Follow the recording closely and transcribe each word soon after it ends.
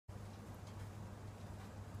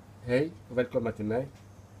Hej och välkomna till mig.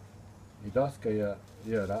 Idag ska jag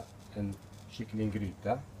göra en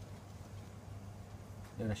kycklinggryta.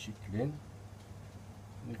 Göra kyckling.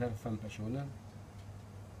 Ungefär 5 personer.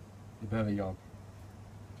 Det behöver jag.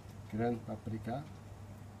 Grön paprika.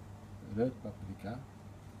 Röd paprika.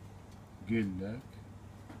 Gul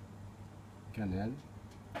kanel.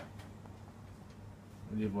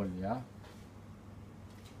 Olivolja.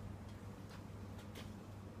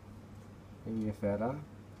 Ingefära.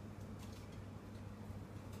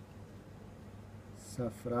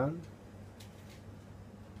 Saffran,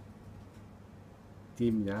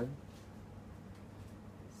 timjan,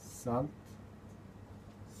 salt,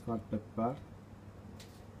 svartpeppar,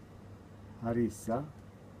 harissa,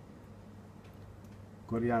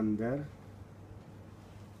 koriander,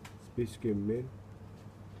 spiskummin,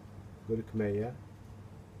 gurkmeja,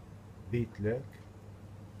 vitlök,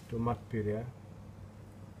 tomatpuré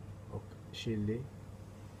och chili,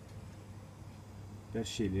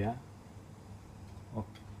 persilja och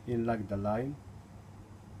inlagda lime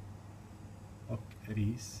och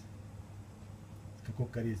ris. Jag ska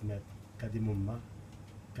koka ris med kardemumma,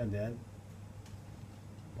 kanel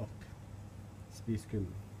och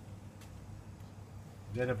spiskummin.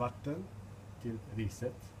 Det är vatten till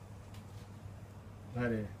riset. Det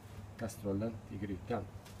här är kastrollen i grytan.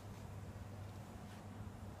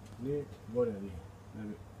 Nu börjar vi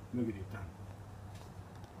med grytan.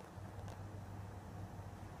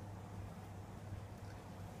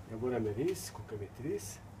 Jag börjar med ris, kokar mitt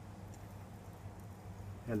ris.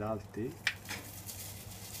 Häller alltid.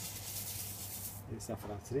 Det är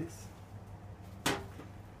saffransris.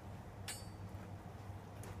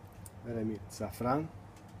 Här är mitt saffran.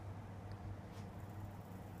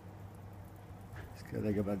 Ska jag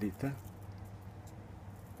lägga bara lite.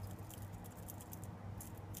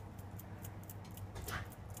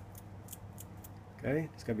 Okej,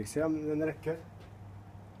 ska vi se om den räcker.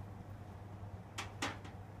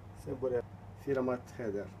 Sen börjar jag 4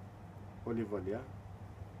 matskedar olivolja.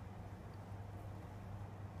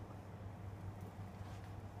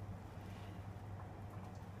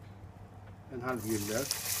 En halv gul.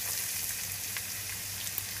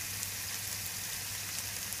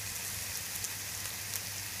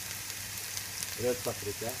 Röd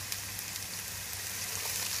paprika.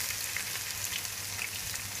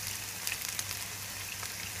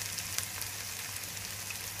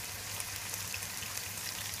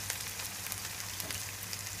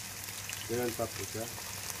 Grön paprika.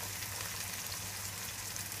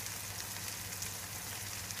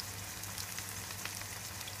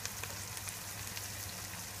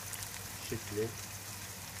 Kyckling.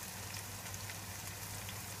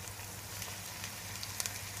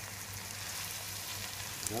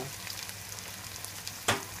 Ja.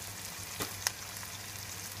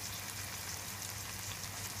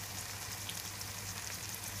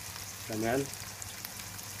 Kanel.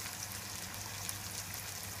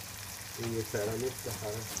 Ingefära mycket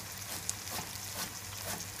här.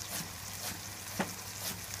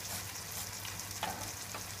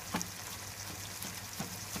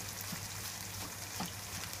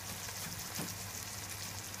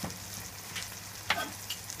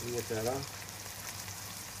 Ingefära.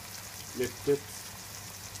 Nyttigt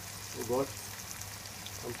och gott.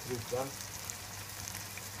 Som krydda.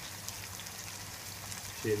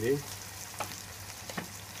 Chili.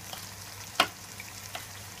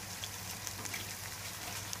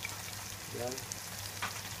 Där.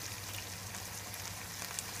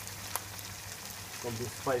 Kommer bli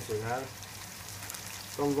spicy här.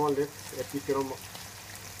 Som vanligt, jag tycker om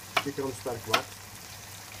stark mat.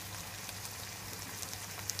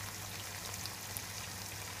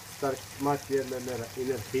 Stark mat ger mig mer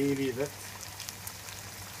energi i livet.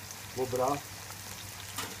 Och bra.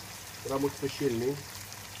 Bra mot förkylning.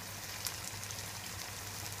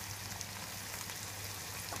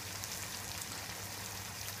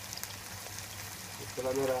 Det ska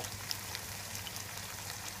vara mera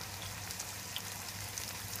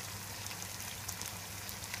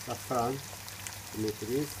saffran i mitt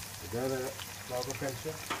ris. Det där är lagom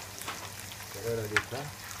kanske. Jag rör lite.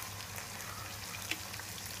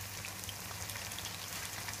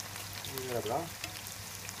 Det är bra.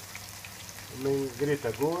 Min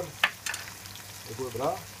gryta går. Det går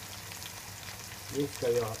bra. Nu ska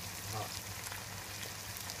jag ha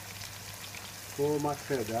 2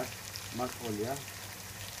 matskedar matolja.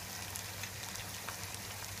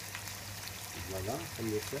 Voilà, som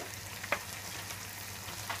ni ser.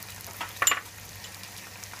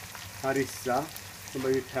 Harissa som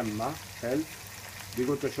jag gjort hemma själv. Det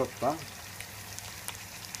går inte att shoppa.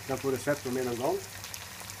 Du kan få recept om en gång.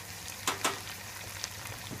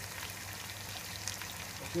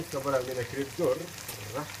 Nu ska jag börja med mina kryddor.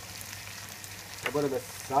 Jag börjar med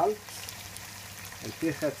salt. En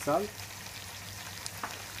tesked salt.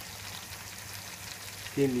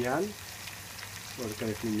 Timjan.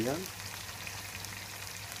 Torkade timjan.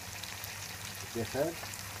 Tesked.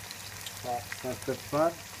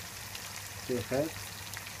 Svartpeppar. Tesked.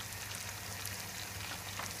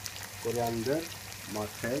 Koriander.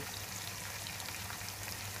 Matsked.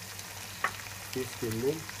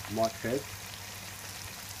 Fiskfilling. Matsked.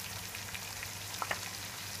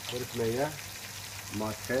 Örtmeja.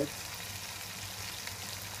 Matsked.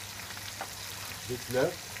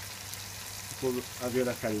 Vitlök. Får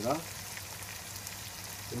avgöra själva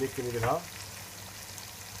hur mycket ni vill ha.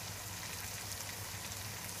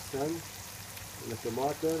 Sen med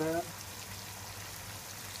tomater här.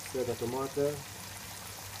 Söta tomater.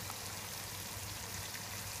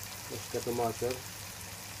 Färska tomater.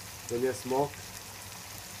 Det ger smak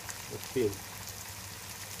och fint.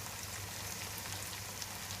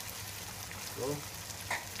 Så.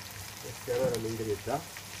 Jag ska röra min gryta.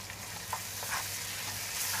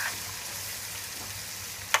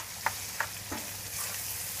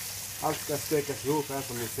 Allt ska stekas ihop här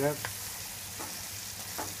som ni ser.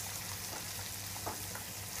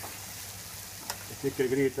 Jag tycker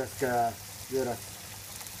gryta ska göras.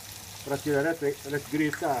 För att göra rätt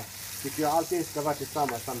gryta tycker jag allting ska vara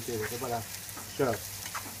tillsammans samtidigt. Det bara kör.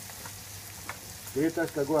 Grytan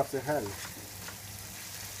ska gå av sig själv.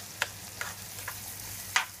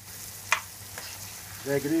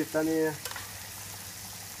 Det grytan är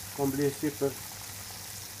kommer bli super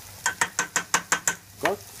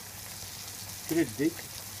gott. Kryddig,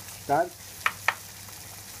 stark.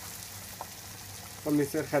 Som ni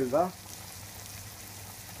ser själva.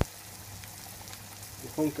 Det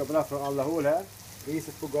funkar bra från alla håll här.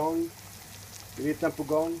 Riset på gång. Grytan på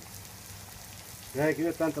gång. Det här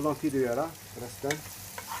grytan inte lång tid att göra förresten.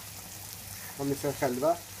 Som ni ser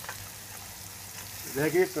själva. Det här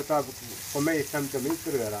grytan tar på mig 15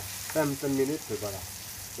 minuter att göra. 15 minuter bara.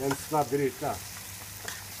 Det är en snabb gryta.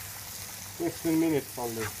 15 minuter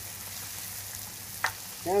only.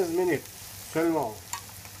 15 minuter seulement.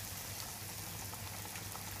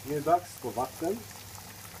 Nu är det dags på vatten.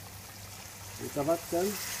 Lite vatten.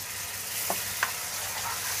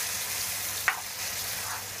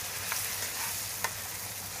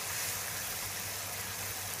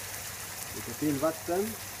 Lite till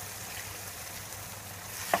vatten.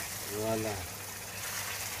 Voilà.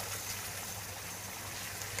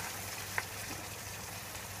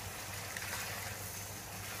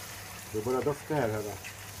 Det börjar dofta här, hörru.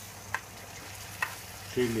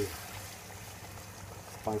 Chili.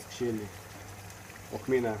 Spansk chili. Och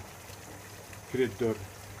mina kryddor.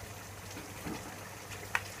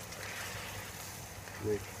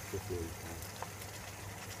 Mycket fint.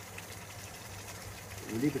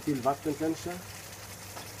 Lite till vatten kanske.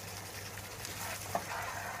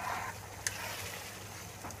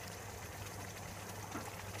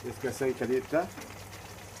 Vi ska sänka lite.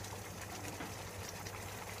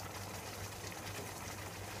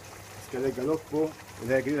 Jag ska lägga lock på och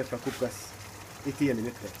det här grytan ska kokas i 10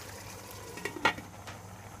 minuter.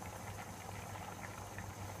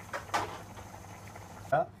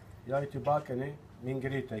 Ja, jag är tillbaka nu. Min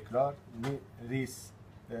gryta är klar. Min ris,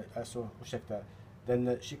 alltså ursäkta,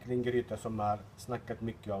 den kycklinggryta som jag har snackat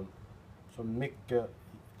mycket om. Som mycket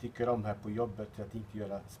tycker om här på jobbet. Jag tänkte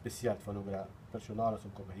göra speciellt för några personal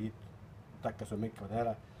som kommer hit. Tackar så mycket för det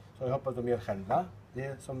här. Så jag hoppas de gör själva. Det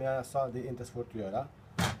är, som jag sa, det är inte svårt att göra.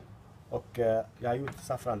 Och jag har gjort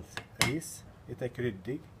saffransris. Lite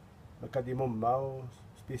kryddig. Med kardemumma och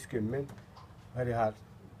spiskummin. Här är här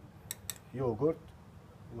yoghurt.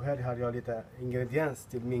 Och här har jag lite ingrediens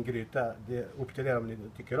till min gryta. Det är upp till er om ni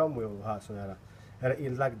tycker om att ha sådana här. Här är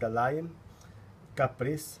inlagda lime,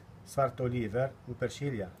 kapris, svarta oliver och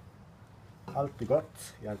persilja. Allt är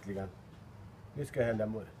gott egentligen. Nu ska jag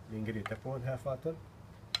hälla min gryta på den här faten.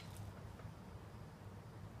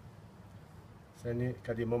 Sen ni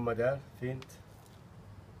kardemumma där, fint.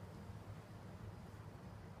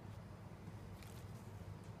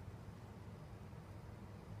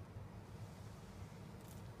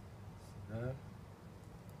 Där.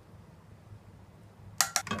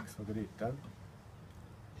 Dags för grytan.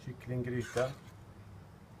 Kycklinggryta.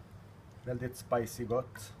 Väldigt spicy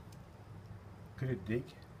gott. Kryddig.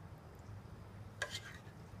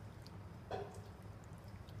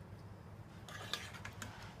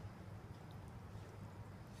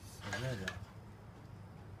 Så är det.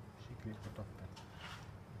 Kyckling på toppen.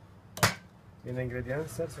 Mina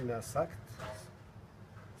ingredienser som jag har sagt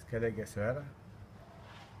ska jag lägga så här.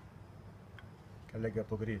 Kan lägga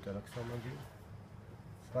på grytan också om man vill.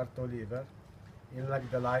 Svarta oliver,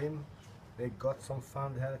 inlagda lime. Det är gott som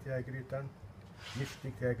fan det här till den här grytan.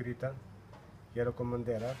 Giftigt till den här grytan. Jag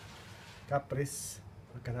rekommenderar. Kapris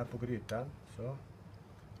man kan ha på grytan. Så.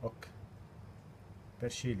 Och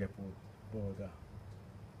persilja på båda.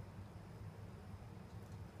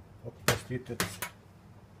 Och på slutet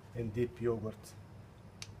en dipp yoghurt.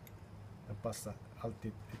 Den passar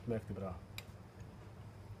alltid utmärkt bra.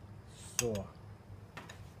 Så.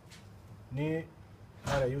 Nu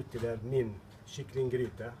har jag gjort till er min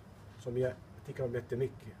kycklinggryta som jag tycker om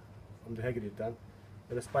jättemycket om den här grytan.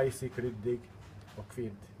 Den är spicy, kryddig och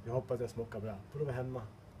fint. Jag hoppas den smakar bra. Prova hemma.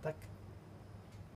 Tack!